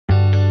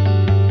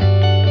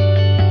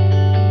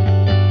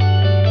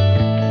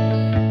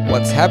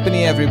What's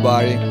happening,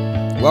 everybody?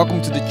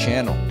 Welcome to the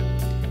channel.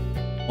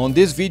 On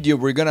this video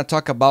we're gonna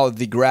talk about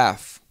the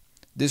Graph,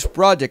 this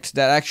project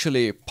that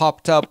actually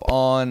popped up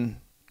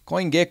on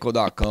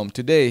CoinGecko.com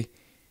today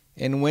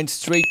and went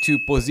straight to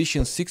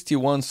position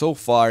 61 so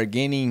far,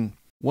 gaining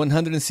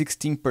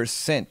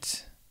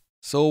 116%.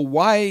 So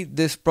why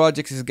this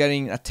project is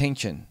getting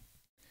attention?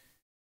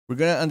 We're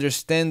gonna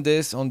understand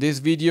this on this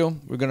video.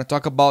 We're gonna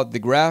talk about the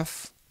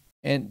Graph,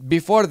 and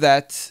before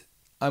that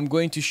I'm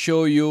going to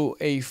show you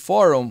a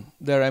forum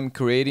that I'm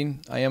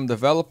creating. I am a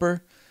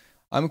developer.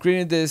 I'm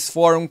creating this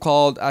forum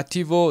called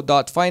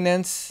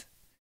ativo.finance.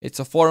 It's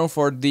a forum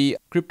for the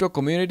crypto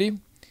community.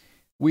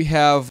 We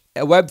have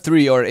a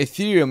Web3 or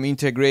Ethereum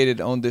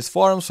integrated on this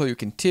forum, so you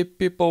can tip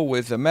people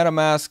with a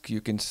MetaMask. You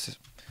can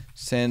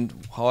send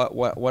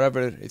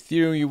whatever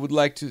Ethereum you would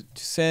like to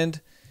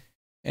send.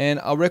 And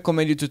I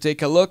recommend you to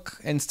take a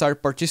look and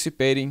start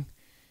participating.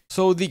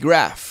 So the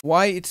Graph,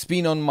 why it's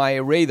been on my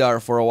radar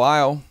for a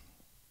while.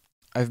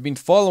 I've been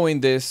following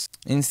this,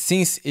 and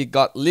since it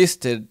got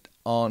listed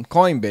on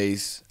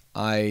Coinbase,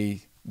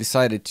 I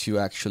decided to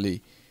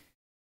actually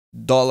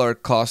dollar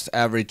cost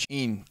average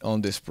in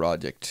on this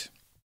project.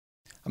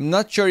 I'm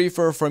not sure if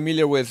you're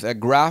familiar with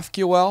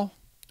GraphQL,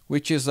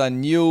 which is a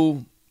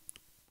new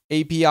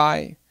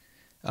API,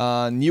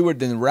 newer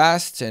than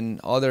Rust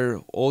and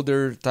other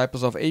older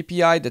types of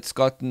API that's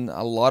gotten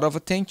a lot of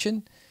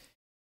attention.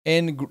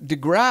 And the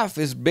Graph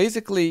is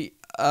basically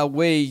a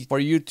way for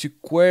you to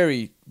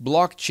query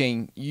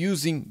blockchain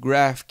using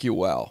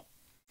GraphQL.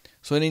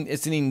 So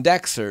it's an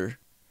indexer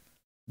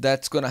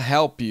that's going to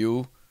help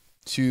you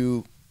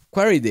to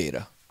query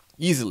data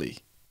easily,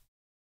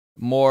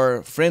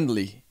 more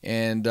friendly,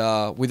 and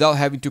without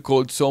having to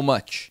code so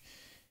much,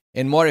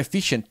 and more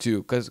efficient too,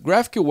 because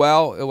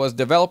GraphQL, it was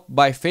developed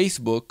by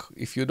Facebook,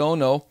 if you don't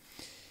know,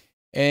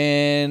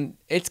 and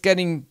it's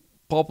getting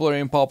popular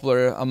and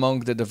popular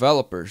among the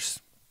developers.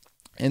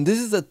 And this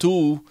is a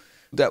tool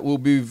that will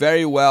be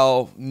very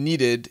well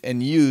needed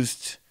and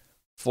used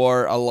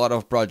for a lot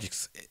of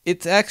projects.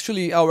 It's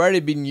actually already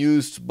been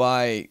used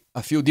by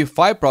a few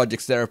DeFi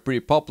projects that are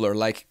pretty popular,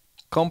 like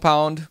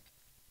Compound,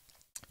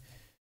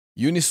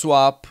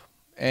 Uniswap,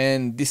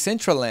 and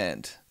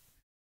Decentralized.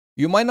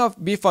 You might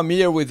not be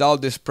familiar with all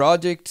these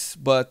projects,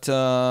 but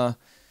I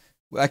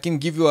can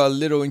give you a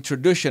little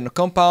introduction.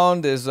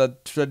 Compound is a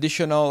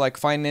traditional like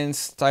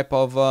finance type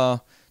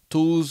of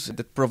tools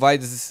that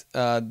provides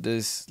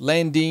this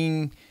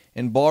lending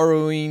and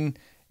borrowing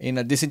in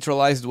a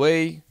decentralized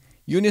way.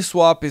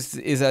 Uniswap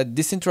is a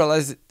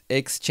decentralized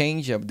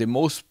exchange, the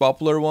most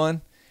popular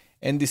one,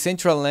 and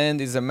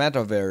Decentraland is a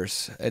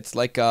metaverse. It's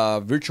like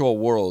a virtual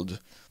world.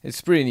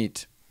 It's pretty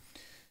neat.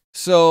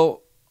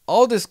 So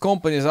all these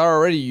companies are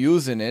already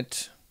using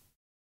it.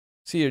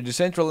 See here,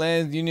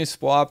 Decentraland,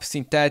 Uniswap,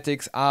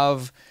 Synthetics,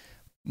 have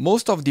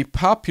most of the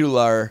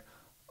popular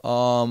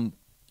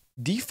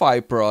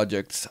DeFi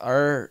projects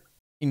are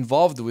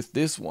involved with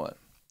this one.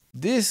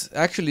 This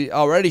actually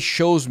already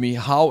shows me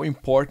how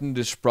important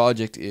this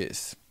project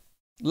is.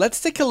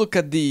 Let's take a look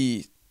at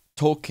the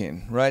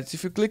token, right? So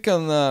if you click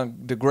on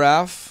the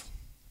Graph,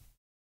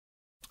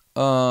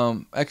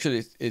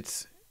 actually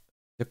it's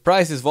the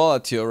price is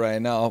volatile right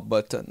now,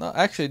 but no,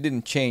 actually it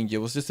didn't change. It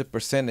was just a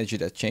percentage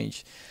that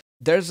changed.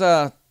 There's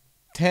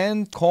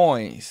 10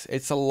 coins.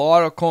 It's a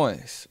lot of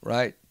coins,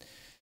 right?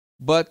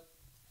 But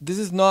this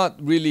is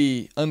not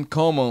really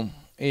uncommon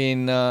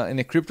in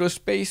the crypto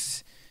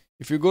space.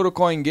 If you go to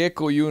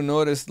CoinGecko, you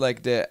notice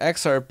like the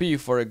XRP,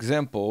 for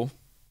example,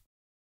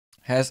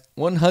 has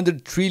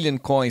 100 trillion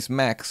coins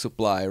max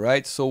supply,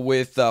 right? So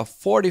with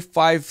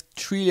 45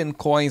 trillion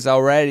coins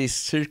already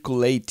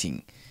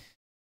circulating.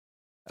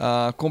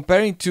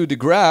 Comparing to the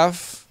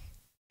Graph,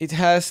 it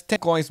has 10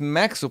 coins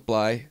max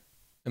supply,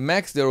 the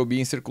max there will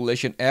be in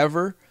circulation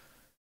ever,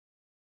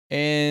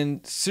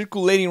 and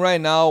circulating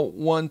right now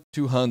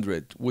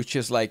 1/200, which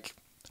is like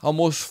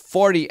almost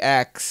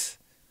 40x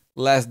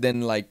less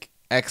than like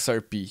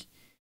XRP,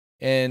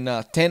 and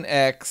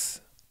 10x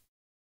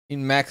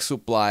in max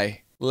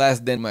supply less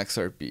than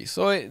XRP.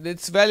 So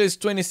its value is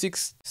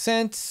 26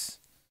 cents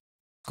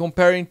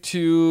comparing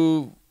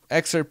to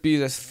XRP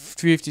that's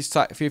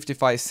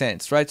 55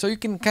 cents, right? So you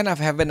can kind of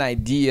have an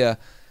idea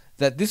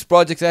that this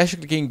project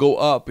actually can go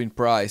up in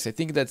price. I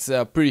think that's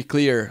pretty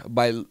clear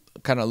by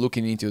kind of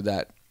looking into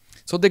that.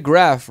 So the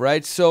Graph,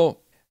 right?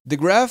 So the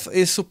Graph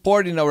is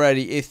supporting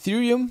already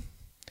Ethereum,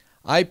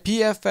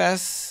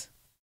 IPFS,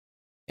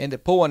 and the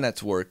POA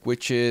network,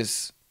 which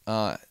is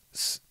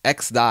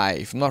XDAI.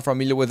 If you're not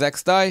familiar with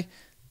XDAI,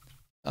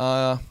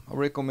 I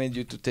recommend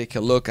you to take a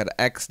look at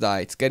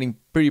XDAI. It's getting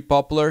pretty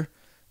popular,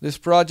 this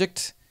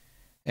project,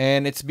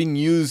 and it's been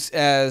used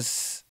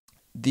as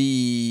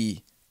the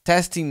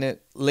testing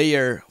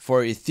layer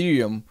for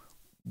Ethereum,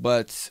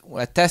 but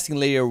a testing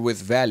layer with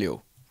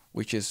value,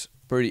 which is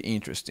pretty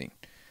interesting.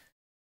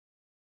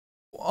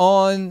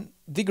 On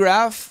the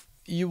Graph,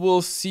 you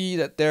will see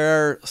that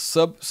there are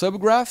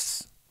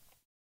subgraphs,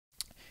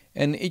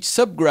 and each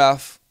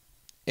subgraph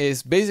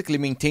is basically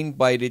maintained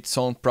by its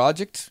own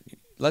project.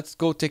 Let's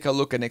go take a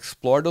look and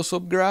explore those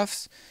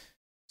subgraphs.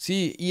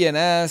 See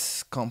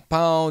ENS,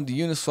 Compound,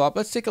 Uniswap.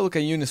 Let's take a look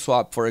at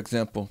Uniswap, for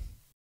example.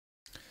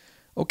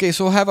 Okay,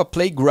 so I have a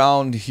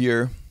playground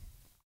here,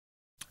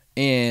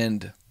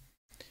 and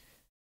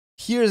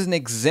here's an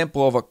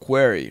example of a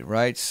query,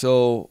 right?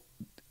 So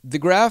the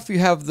graph you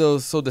have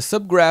those, so the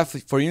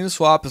subgraph for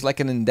Uniswap is like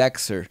an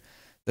indexer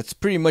that's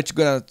pretty much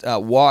gonna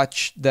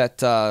watch that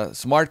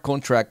smart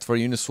contract for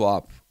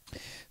Uniswap.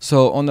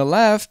 So on the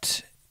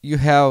left, you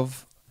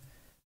have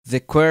the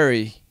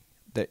query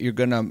that you're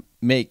gonna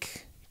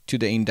make to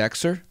the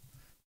indexer.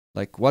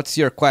 Like, what's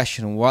your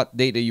question? What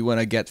data you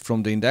wanna get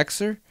from the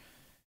indexer?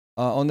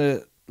 On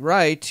the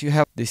right, you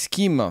have the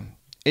schema.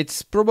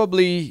 It's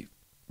probably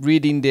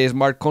reading the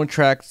smart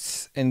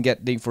contracts and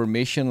get the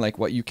information like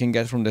what you can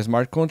get from the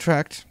smart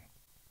contract.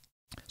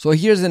 So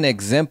here's an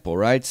example,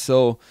 right?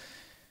 So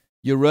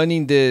you're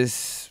running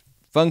this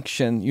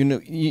function,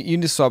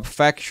 Uniswap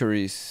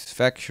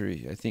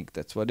factory, I think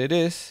that's what it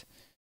is.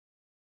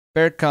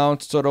 Pair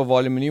count, total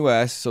volume in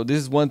US. So this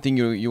is one thing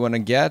you want to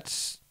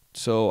get.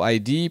 So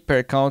ID,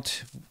 pair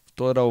count,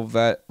 total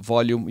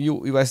volume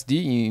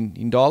USD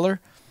in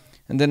dollar.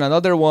 And then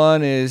another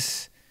one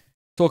is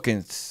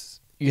tokens.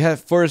 You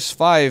have first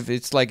 5,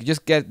 it's like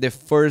just get the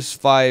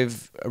first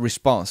 5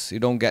 response. You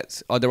don't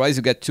get, otherwise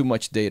you get too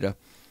much data.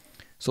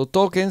 So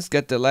tokens,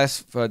 get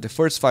the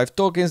first 5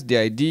 tokens, the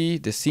ID,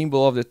 the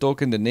symbol of the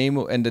token, the name,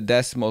 and the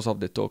decimals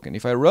of the token.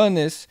 If I run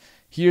this,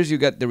 here's you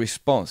get the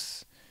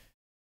response.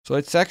 So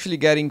it's actually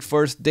getting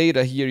first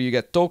data here. You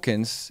get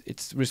tokens.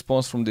 It's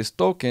response from these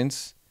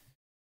tokens.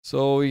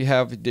 So you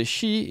have the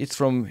SHI. It's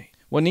from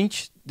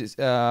 1inch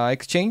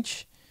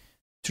exchange,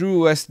 True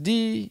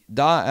USD,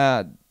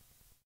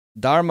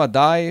 Dharma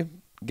DAI,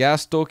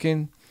 gas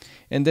token,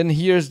 and then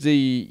here's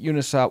the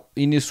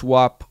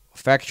Uniswap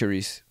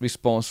factories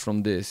response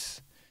from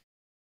this.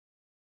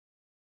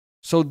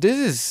 So this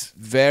is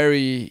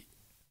very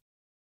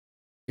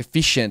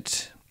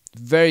efficient,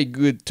 very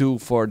good tool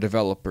for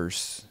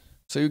developers.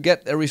 So you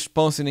get a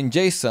response in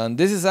JSON.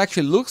 This is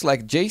actually looks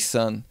like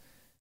JSON,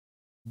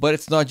 but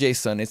it's not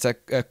JSON. It's a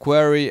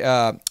query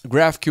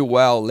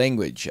GraphQL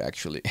language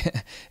actually.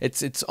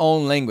 It's its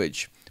own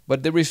language.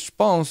 But the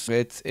response,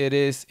 it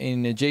is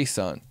in a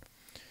JSON.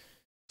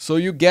 So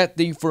you get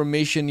the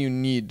information you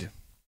need,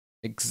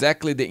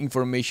 exactly the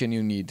information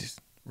you need,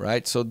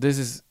 right? So this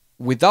is,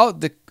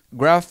 without the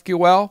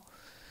GraphQL,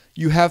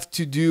 you have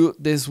to do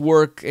this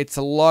work. It's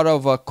a lot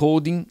of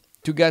coding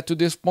to get to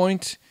this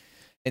point.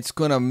 It's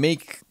gonna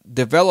make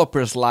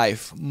developers'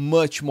 life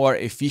much more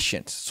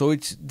efficient. So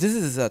this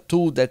is a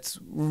tool that's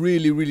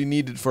really, really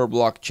needed for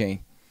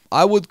blockchain.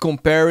 I would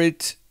compare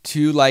it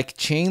to like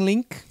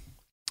Chainlink.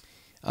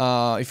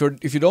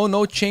 If you don't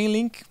know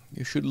Chainlink,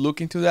 you should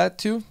look into that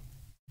too.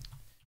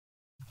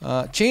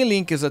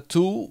 Chainlink is a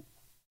tool.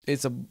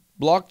 It's a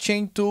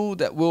blockchain tool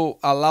that will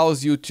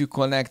allows you to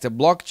connect a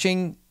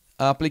blockchain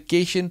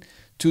application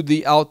to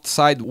the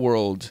outside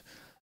world.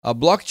 A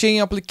blockchain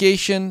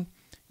application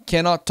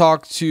cannot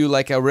talk to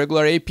like a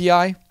regular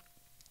API,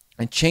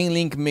 and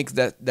Chainlink makes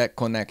that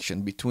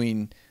connection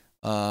between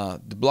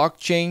the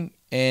blockchain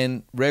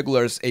and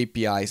regular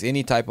APIs,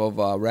 any type of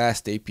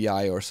REST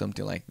API or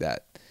something like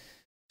that.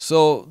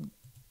 So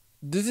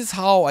this is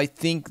how I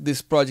think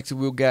this project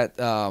will get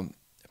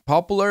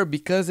popular,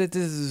 because this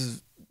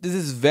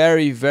is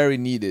very, very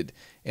needed,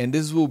 and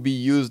this will be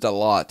used a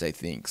lot, I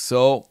think.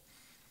 So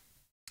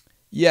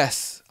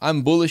yes,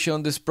 I'm bullish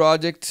on this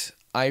project.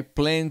 I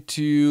plan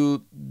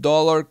to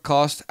dollar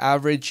cost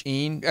average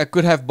in. I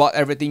could have bought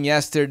everything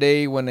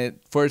yesterday when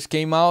it first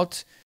came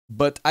out,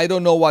 but I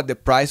don't know what the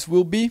price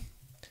will be.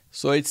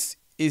 So it's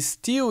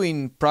still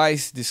in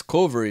price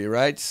discovery,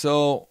 right?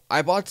 So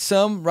I bought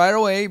some right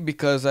away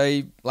because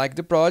I like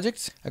the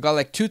project. I got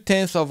like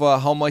 2/10 of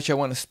how much I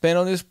want to spend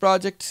on this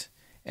project,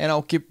 and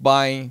I'll keep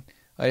buying.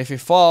 If it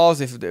falls,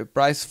 if the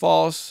price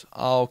falls,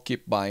 I'll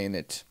keep buying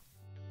it.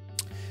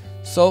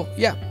 So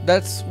yeah,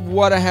 that's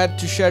what I had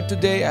to share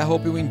today. I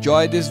hope you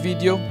enjoyed this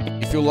video.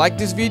 If you like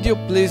this video,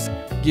 please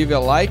give it a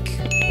like,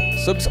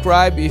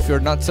 subscribe if you're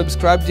not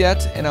subscribed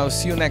yet, and I'll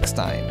see you next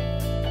time.